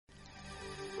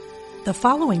The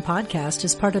following podcast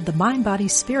is part of the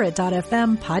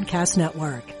MindBodySpirit.fm podcast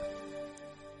network.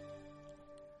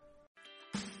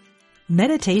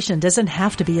 Meditation doesn't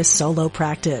have to be a solo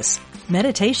practice.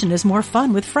 Meditation is more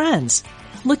fun with friends.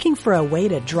 Looking for a way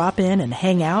to drop in and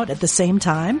hang out at the same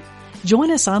time? Join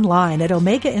us online at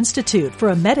Omega Institute for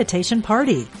a meditation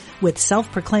party with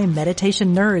self-proclaimed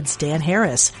meditation nerds Dan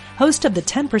Harris, host of the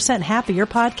 10% Happier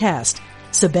podcast,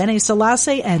 Sebene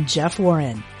Selassie, and Jeff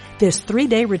Warren. This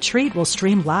 3-day retreat will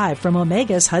stream live from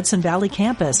Omega's Hudson Valley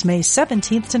campus May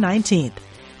 17th to 19th.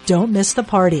 Don't miss the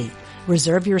party.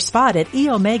 Reserve your spot at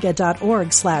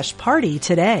eomega.org/party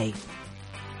today.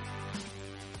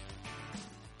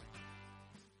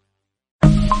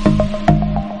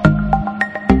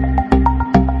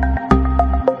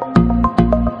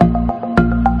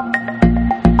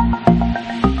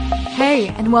 Hey,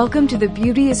 and welcome to the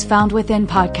Beauty is Found Within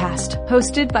podcast,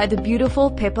 hosted by the beautiful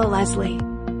Pippa Leslie.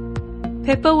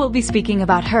 Pippa will be speaking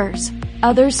about hers,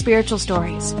 others' spiritual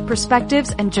stories,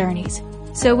 perspectives, and journeys,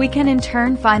 so we can in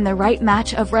turn find the right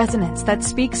match of resonance that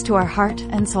speaks to our heart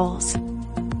and souls.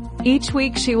 Each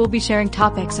week she will be sharing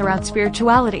topics around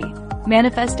spirituality,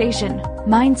 manifestation,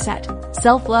 mindset,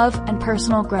 self-love, and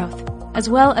personal growth, as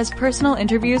well as personal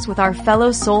interviews with our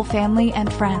fellow soul family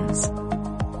and friends.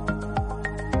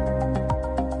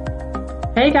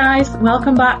 Hey guys,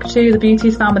 welcome back to the Beauty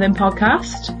is Found Within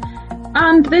podcast.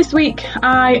 And this week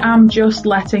I am just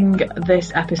letting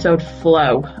this episode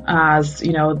flow, as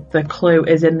you know, the clue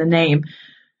is in the name.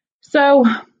 So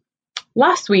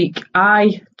last week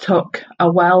I took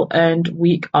a well-earned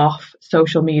week off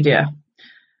social media.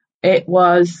 It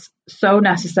was so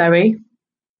necessary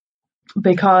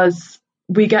because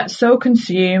we get so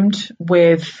consumed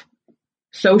with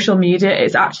social media.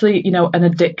 It's actually, an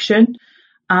addiction.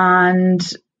 And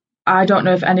I don't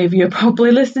know if any of you are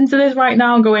probably listening to this right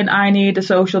now going, I need a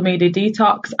social media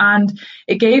detox. And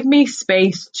it gave me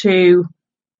space to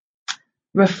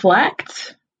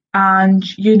reflect and,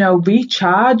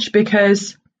 recharge,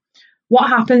 because what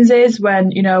happens is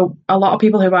when, a lot of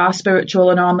people who are spiritual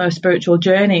and are on their spiritual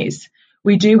journeys,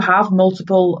 we do have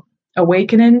multiple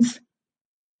awakenings,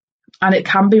 and it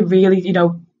can be really,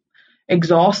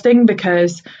 exhausting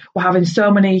because we're having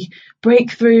so many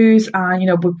breakthroughs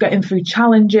and we're getting through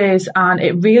challenges, and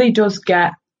it really does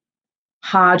get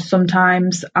hard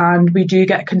sometimes, and we do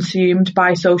get consumed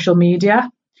by social media.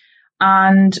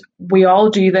 And we all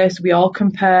do this, we all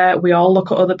compare, we all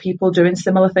look at other people doing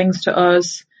similar things to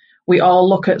us, we all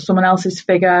look at someone else's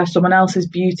figure, someone else's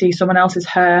beauty, someone else's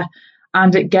hair,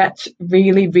 and it gets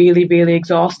really, really, really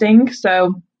exhausting.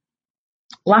 So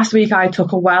last week I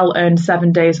took a well-earned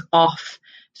 7 days off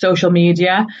social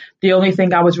media. The only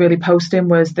thing I was really posting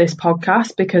was this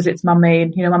podcast because it's my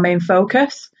main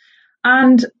focus.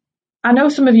 And I know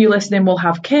some of you listening will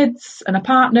have kids and a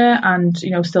partner and,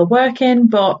 still working.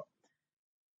 But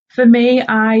for me,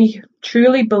 I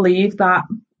truly believe that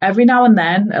every now and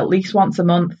then, at least once a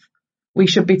month, we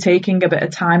should be taking a bit of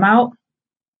time out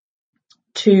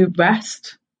to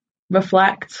rest,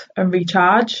 reflect, and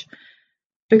recharge.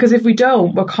 Because if we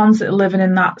don't, we're constantly living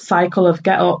in that cycle of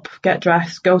get up, get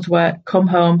dressed, go to work, come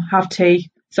home, have tea.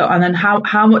 And then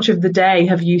how much of the day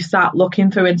have you sat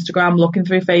looking through Instagram, looking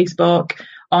through Facebook,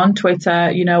 on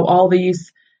Twitter, all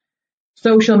these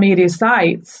social media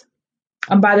sites.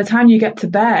 And by the time you get to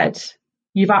bed,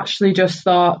 you've actually just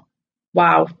thought,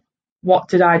 wow, what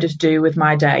did I just do with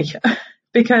my day?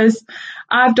 Because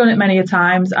I've done it many a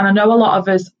times, and I know a lot of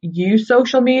us use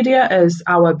social media as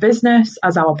our business,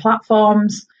 as our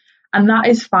platforms, and that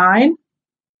is fine.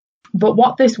 But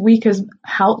what this week has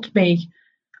helped me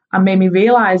and made me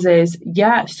realize is,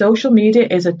 social media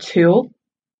is a tool.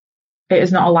 It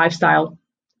is not a lifestyle.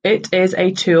 It is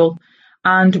a tool,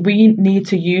 and we need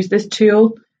to use this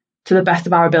tool to the best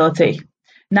of our ability.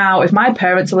 Now, if my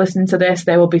parents are listening to this,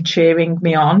 they will be cheering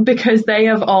me on, because they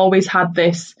have always had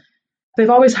this. They've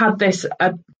always had this,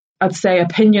 I'd say,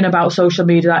 opinion about social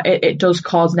media that it does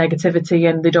cause negativity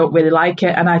and they don't really like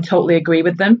it. And I totally agree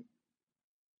with them.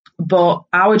 But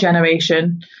our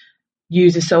generation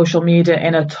uses social media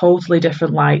in a totally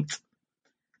different light.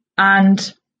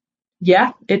 And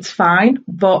it's fine.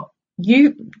 But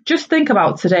you just think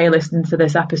about today listening to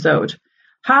this episode.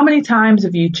 How many times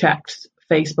have you checked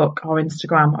Facebook or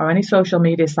Instagram or any social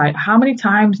media site? How many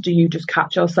times do you just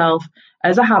catch yourself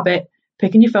as a habit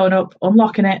picking your phone up,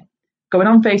 unlocking it, going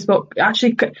on Facebook?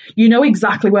 Actually, you know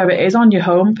exactly where it is on your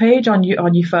homepage, on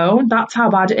your phone. That's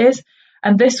how bad it is.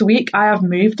 And this week I have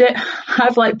moved it.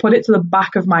 I've put it to the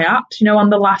back of my apps, on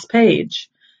the last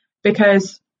page,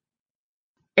 because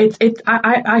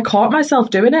I caught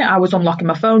myself doing it. I was unlocking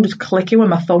my phone, just clicking where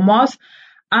my thumb was,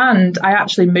 and I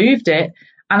actually moved it.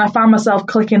 And I found myself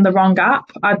clicking the wrong app.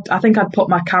 I think I'd put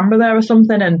my camera there or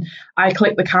something, and I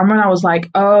clicked the camera and I was like,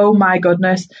 oh my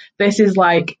goodness, this is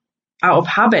like out of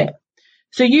habit.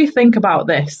 So you think about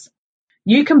this.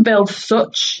 You can build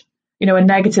such, a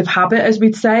negative habit, as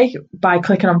we'd say, by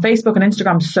clicking on Facebook and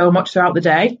Instagram so much throughout the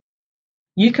day.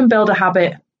 You can build a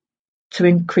habit to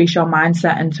increase your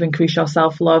mindset and to increase your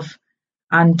self-love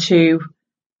and to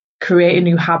create a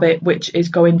new habit which is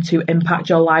going to impact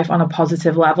your life on a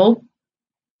positive level.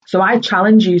 So I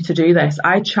challenge you to do this.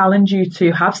 I challenge you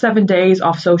to have 7 days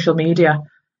off social media.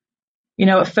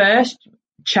 At first,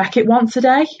 check it once a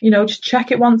day, just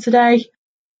check it once a day,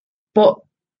 but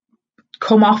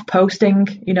come off posting,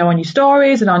 on your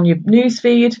stories and on your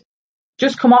newsfeed.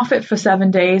 Just come off it for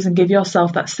 7 days and give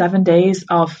yourself that 7 days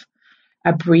of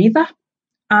a breather.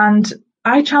 And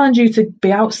I challenge you to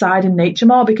be outside in nature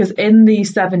more, because in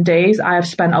these 7 days, I have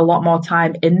spent a lot more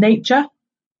time in nature.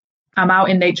 I'm out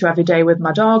in nature every day with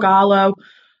my dog, Arlo,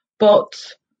 but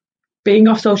being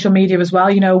off social media as well,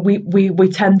 we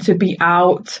tend to be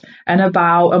out and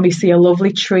about and we see a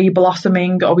lovely tree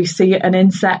blossoming, or we see an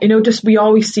insect, we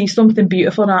always see something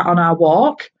beautiful on our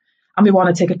walk, and we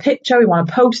want to take a picture, we want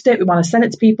to post it, we want to send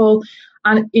it to people.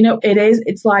 And,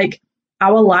 it's like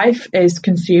our life is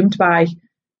consumed by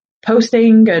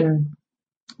posting and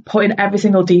putting every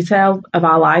single detail of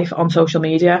our life on social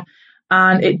media.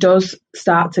 And it does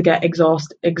start to get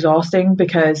exhausting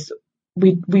because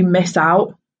we miss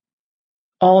out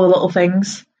all the little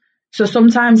things. So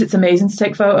sometimes it's amazing to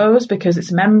take photos because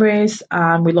it's memories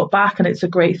and we look back and it's a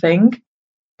great thing.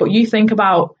 But you think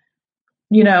about,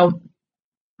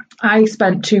 I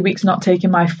spent 2 weeks not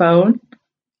taking my phone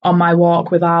on my walk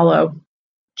with Arlo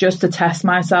just to test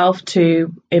myself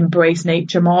to embrace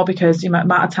nature more, because the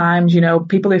amount of times,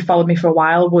 people who followed me for a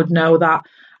while would know that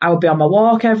I would be on my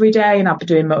walk every day, and I'd be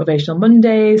doing motivational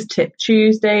Mondays, tip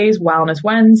Tuesdays, wellness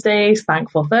Wednesdays,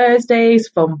 thankful Thursdays,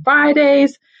 fun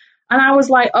Fridays. And I was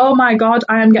like, oh my God,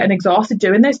 I am getting exhausted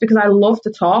doing this, because I love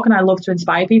to talk and I love to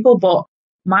inspire people. But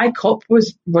my cup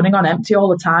was running on empty all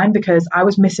the time because I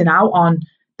was missing out on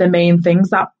the main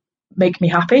things that make me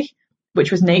happy,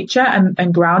 which was nature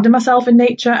and grounding myself in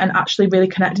nature and actually really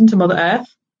connecting to Mother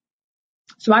Earth.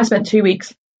 So I spent 2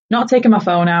 weeks not taking my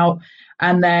phone out.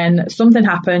 And then something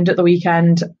happened at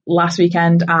the last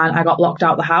weekend, and I got locked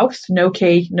out of the house. No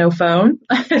key, no phone.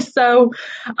 So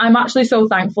I'm actually so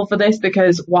thankful for this,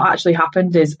 because what actually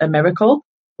happened is a miracle,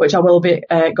 which I will be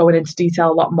going into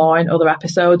detail a lot more in other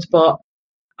episodes. But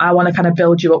I want to kind of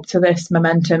build you up to this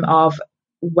momentum of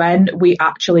when we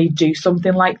actually do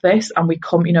something like this and we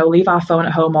come, leave our phone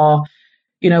at home, or,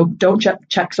 don't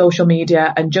check social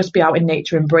media and just be out in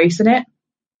nature embracing it,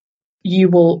 you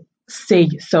will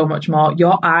see so much more.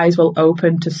 Your eyes will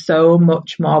open to so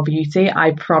much more beauty,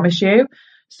 I promise you.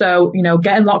 So,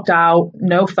 getting locked out,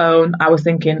 no phone, I was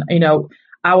thinking,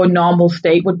 our normal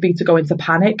state would be to go into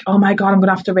panic. Oh my God, I'm going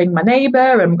to have to ring my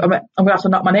neighbour, and I'm going to have to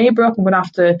knock my neighbour up, I'm going to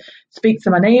have to speak to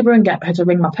my neighbour and get her to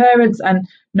ring my parents. And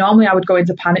normally I would go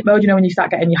into panic mode, when you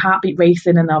start getting your heartbeat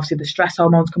racing and obviously the stress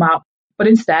hormones come out. But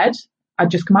instead,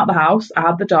 I'd just come out the house, I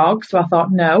had the dog, so I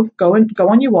thought, no, go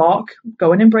on your walk,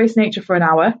 go and embrace nature for an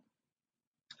hour,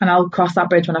 and I'll cross that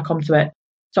bridge when I come to it.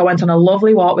 So I went on a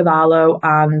lovely walk with Arlo,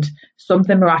 and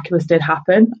something miraculous did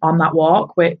happen on that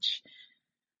walk, which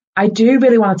I do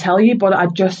really want to tell you, but I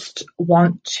just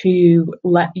want to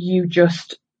let you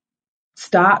just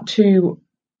start to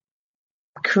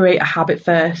create a habit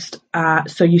first.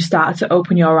 So you start to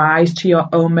open your eyes to your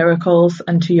own miracles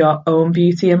and to your own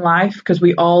beauty in life, because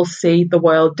we all see the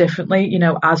world differently,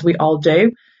 as we all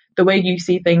do. The way you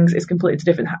see things is completely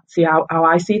different to how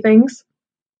I see things.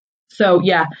 So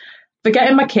yeah,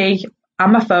 forgetting my key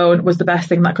and my phone was the best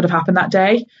thing that could have happened that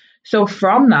day. So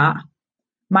from that,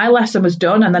 my lesson was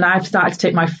done, and then I've started to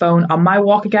take my phone on my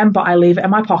walk again, but I leave it in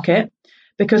my pocket,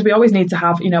 because we always need to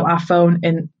have, our phone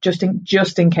in just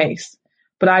in case.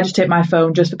 But I just take my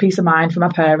phone just for peace of mind for my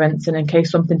parents and in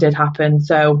case something did happen.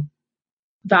 So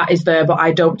that is there, but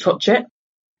I don't touch it,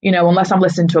 unless I'm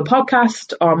listening to a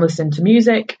podcast or I'm listening to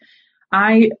music.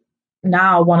 I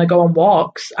now want to go on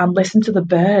walks and listen to the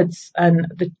birds and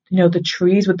the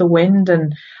trees with the wind,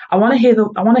 and I want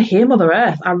to hear Mother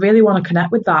Earth. I really want to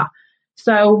connect with that.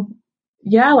 So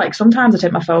yeah, like sometimes I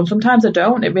take my phone, sometimes I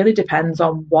don't. It really depends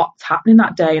on what's happening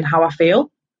that day and how I feel.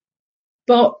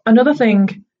 But another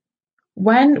thing,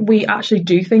 when we actually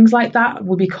do things like that,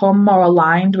 we become more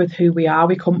aligned with who we are.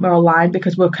 We become more aligned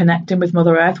because we're connecting with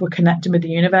Mother Earth, we're connecting with the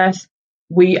universe.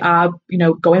 We are,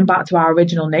 going back to our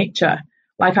original nature.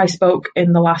 Like I spoke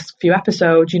in the last few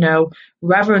episodes,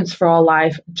 reverence for our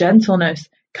life, gentleness,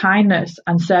 kindness,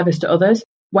 and service to others.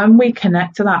 When we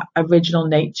connect to that original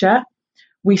nature,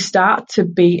 we start to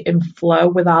be in flow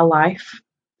with our life.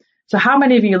 So how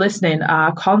many of you listening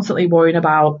are constantly worrying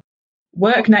about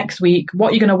work next week,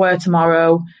 what you're going to wear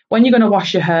tomorrow, when you're going to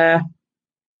wash your hair,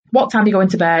 what time you go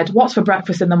into bed, what's for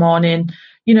breakfast in the morning?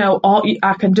 Your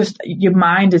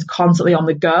mind is constantly on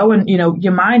the go, and,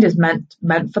 your mind is meant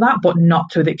for that, but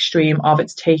not to the extreme of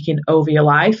it's taking over your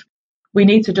life. We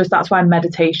need to that's why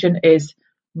meditation is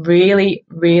really,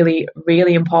 really,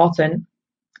 really important,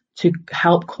 to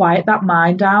help quiet that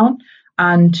mind down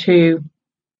and to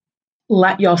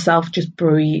let yourself just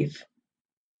breathe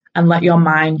and let your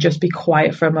mind just be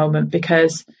quiet for a moment,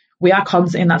 because we are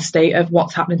constantly in that state of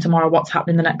what's happening tomorrow, what's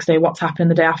happening the next day, what's happening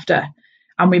the day after.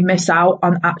 And we miss out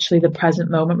on actually the present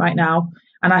moment right now.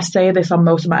 And I say this on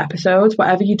most of my episodes,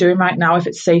 whatever you're doing right now, if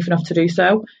it's safe enough to do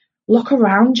so, look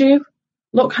around you.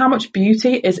 Look how much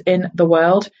beauty is in the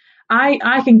world.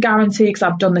 I can guarantee, because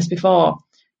I've done this before,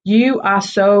 you are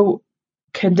so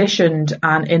conditioned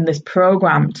and in this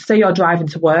program. Say you're driving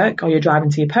to work, or you're driving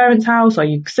to your parents' house, or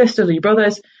your sisters or your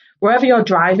brothers, wherever you're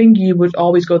driving, you would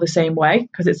always go the same way,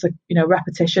 because it's a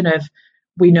repetition of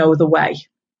we know the way.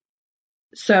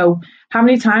 So how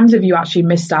many times have you actually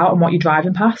missed out on what you're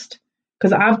driving past?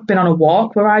 Because I've been on a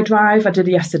walk where I drive. I did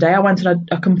it yesterday. I went on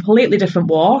a completely different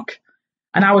walk,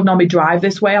 and I would normally drive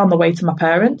this way on the way to my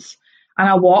parents. And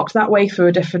I walked that way through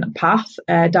a different path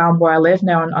down where I live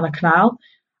now on a canal.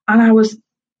 And I was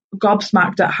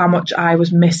gobsmacked at how much I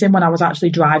was missing when I was actually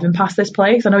driving past this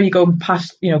place. I know you go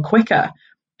past, quicker,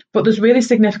 but there's really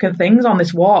significant things on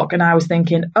this walk. And I was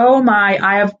thinking, oh my,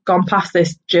 I have gone past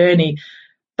this journey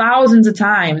thousands of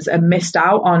times and missed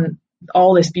out on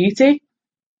all this beauty.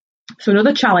 So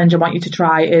another challenge I want you to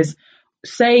try is,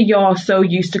 say you're so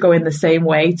used to going the same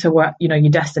way to where,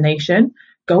 your destination,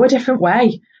 go a different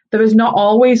way. There is not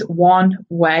always one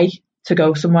way to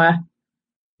go somewhere.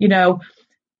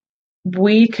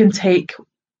 We can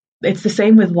it's the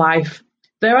same with life.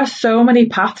 There are so many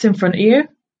paths in front of you,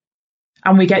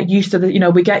 and we get used to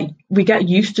we get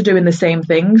used to doing the same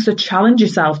thing. So challenge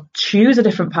yourself, choose a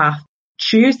different path,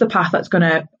 choose the path that's going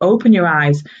to open your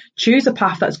eyes, choose a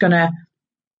path that's going to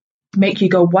make you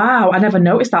go, wow, I never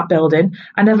noticed that building.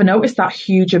 I never noticed that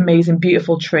huge, amazing,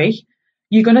 beautiful tree.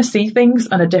 You're going to see things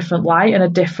in a different light and a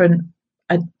different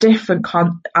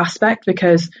aspect,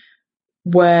 because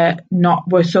we're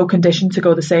so conditioned to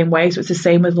go the same way. So it's the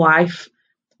same with life.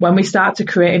 When we start to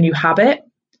create a new habit,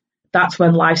 that's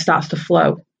when life starts to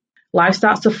flow. Life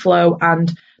starts to flow.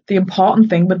 And the important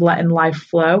thing with letting life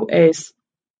flow is,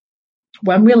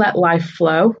 when we let life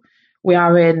flow, we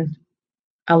are in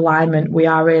alignment. We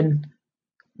are in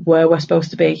where we're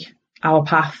supposed to be, our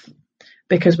path,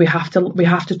 because we have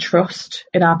to trust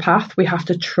in our path. We have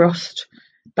to trust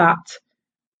that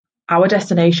our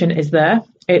destination is there.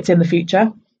 It's in the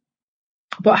future.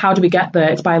 But how do we get there?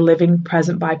 It's by living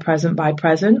present by present by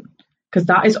present, because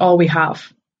that is all we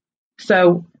have.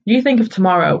 So you think of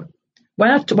tomorrow.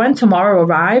 When tomorrow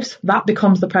arrives, that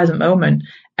becomes the present moment.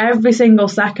 Every single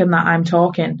second that I'm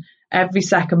talking, every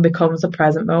second becomes the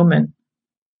present moment.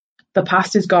 The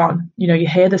past is gone. You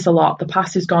hear this a lot. The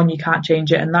past is gone. You can't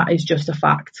change it. And that is just a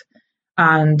fact.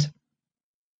 And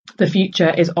the future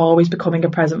is always becoming a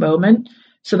present moment.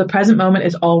 So the present moment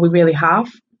is all we really have.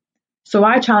 So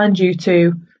I challenge you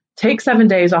to take 7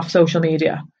 days off social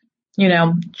media.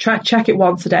 Check it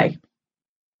once a day.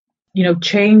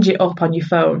 Change it up on your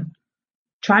phone.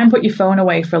 Try and put your phone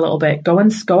away for a little bit. Go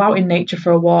out in nature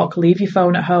for a walk. Leave your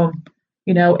phone at home.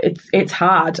 It's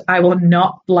hard. I will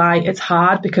not lie. It's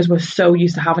hard because we're so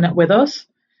used to having it with us.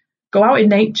 Go out in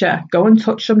nature. Go and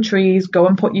touch some trees. Go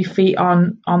and put your feet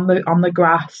on the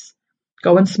grass.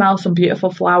 Go and smell some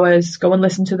beautiful flowers. Go and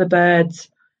listen to the birds.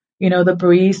 The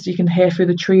breeze you can hear through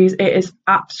the trees. It is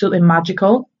absolutely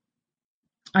magical.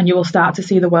 And you will start to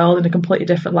see the world in a completely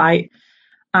different light.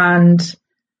 And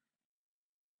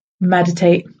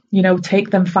meditate.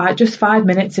 Take them 5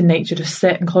 minutes in nature. Just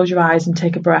sit and close your eyes and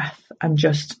take a breath and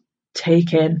just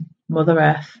take in Mother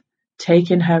Earth, take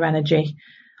in her energy,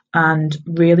 and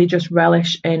really just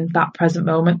relish in that present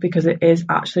moment, because it is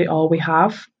actually all we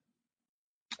have.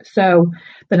 So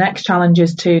the next challenge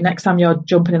is next time you're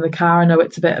jumping in the car, I know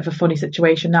it's a bit of a funny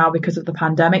situation now because of the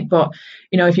pandemic, but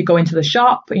if you go into the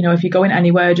shop, if you're going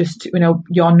anywhere, just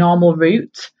your normal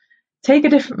route, take a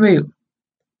different route.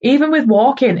 Even with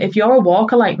walking, if you're a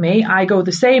walker like me, I go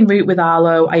the same route with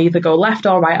Arlo. I either go left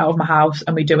or right out of my house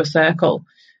and we do a circle.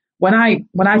 When I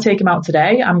take him out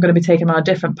today, I'm going to be taking him on a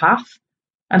different path,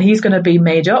 and he's going to be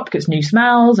made up because new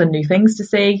smells and new things to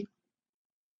see.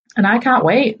 And I can't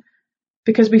wait,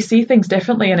 because we see things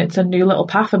differently, and it's a new little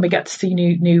path, and we get to see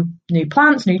new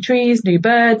plants, new trees, new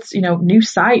birds, new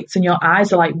sights, and your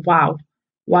eyes are like, wow,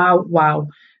 Wow.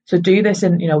 So do this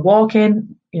in,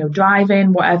 walking,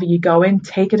 driving, whatever you're going,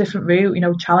 take a different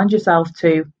route, challenge yourself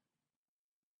to,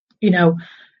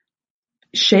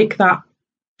 shake that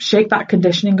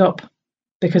conditioning up,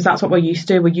 because that's what we're used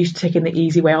to. We're used to taking the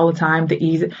easy way all the time.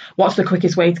 What's the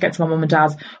quickest way to get to my mum and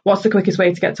dad's? What's the quickest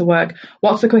way to get to work?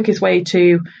 What's the quickest way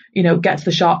to, get to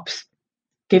the shops?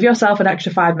 Give yourself an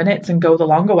extra 5 minutes and go the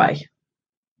longer way.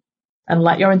 And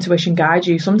let your intuition guide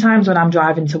you. Sometimes when I'm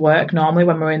driving to work, normally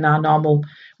when we're in our normal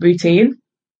routine,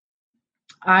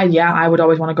 I would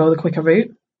always want to go the quicker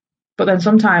route. But then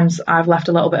sometimes I've left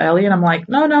a little bit early and I'm like,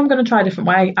 no, I'm going to try a different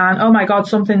way. And oh my God,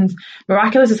 something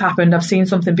miraculous has happened. I've seen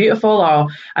something beautiful, or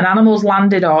an animal's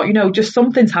landed, or, just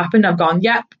something's happened. I've gone,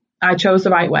 yep, I chose the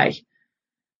right way.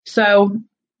 So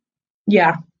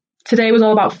yeah, today was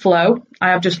all about flow. I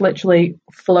have just literally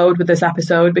flowed with this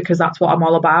episode because that's what I'm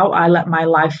all about. I let my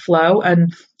life flow,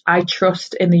 and I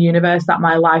trust in the universe that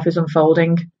my life is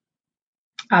unfolding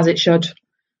as it should,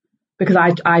 because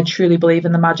I truly believe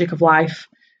in the magic of life.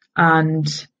 And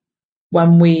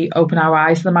when we open our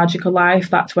eyes to the magic of life,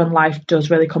 that's when life does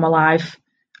really come alive,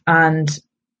 and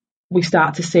we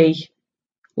start to see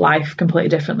life completely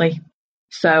differently.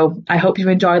 So I hope you've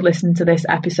enjoyed listening to this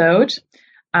episode.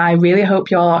 I really hope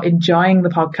you're enjoying the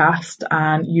podcast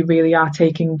and you really are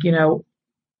taking,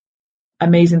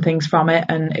 amazing things from it,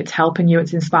 and it's helping you,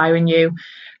 it's inspiring you.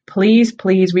 Please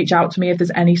reach out to me if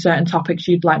there's any certain topics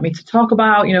you'd like me to talk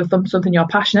about, something you're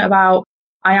passionate about.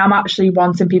 I am actually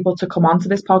wanting people to come onto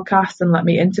this podcast and let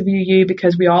me interview you,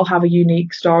 because we all have a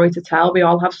unique story to tell. We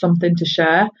all have something to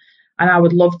share, and I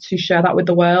would love to share that with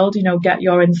the world, get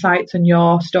your insights and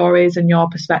your stories and your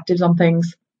perspectives on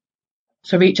things.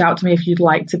 So reach out to me if you'd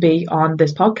like to be on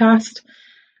this podcast.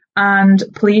 And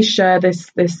please share this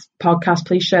podcast,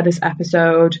 please share this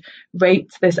episode,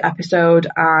 rate this episode,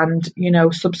 and,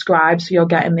 subscribe so you're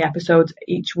getting the episodes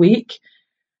each week.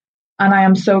 And I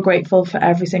am so grateful for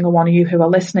every single one of you who are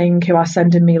listening, who are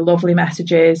sending me lovely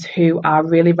messages, who are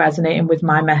really resonating with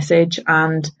my message,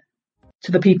 and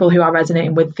to the people who are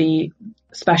resonating with the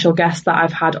special guests that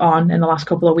I've had on in the last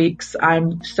couple of weeks.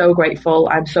 I'm so grateful.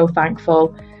 I'm so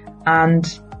thankful. And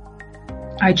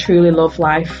I truly love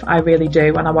life. I really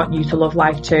do. And I want you to love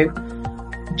life too,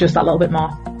 just that little bit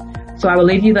more. So I will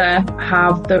leave you there.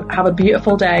 Have a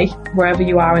beautiful day wherever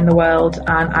you are in the world,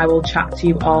 and I will chat to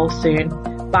you all soon.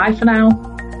 Bye for now.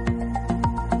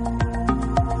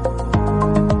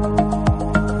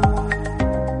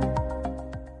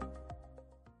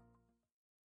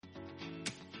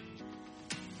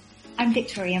 I'm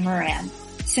Victoria Moran.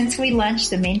 Since we launched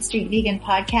the Main Street Vegan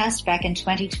podcast back in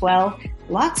 2012,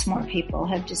 lots more people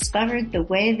have discovered the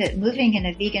way that moving in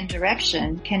a vegan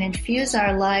direction can infuse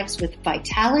our lives with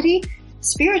vitality,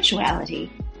 spirituality,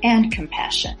 and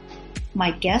compassion.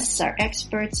 My guests are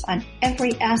experts on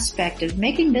every aspect of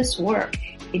making this work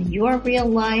in your real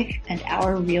life and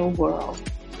our real world.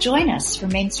 Join us for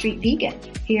Main Street Vegan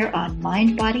here on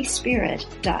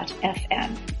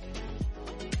mindbodyspirit.fm.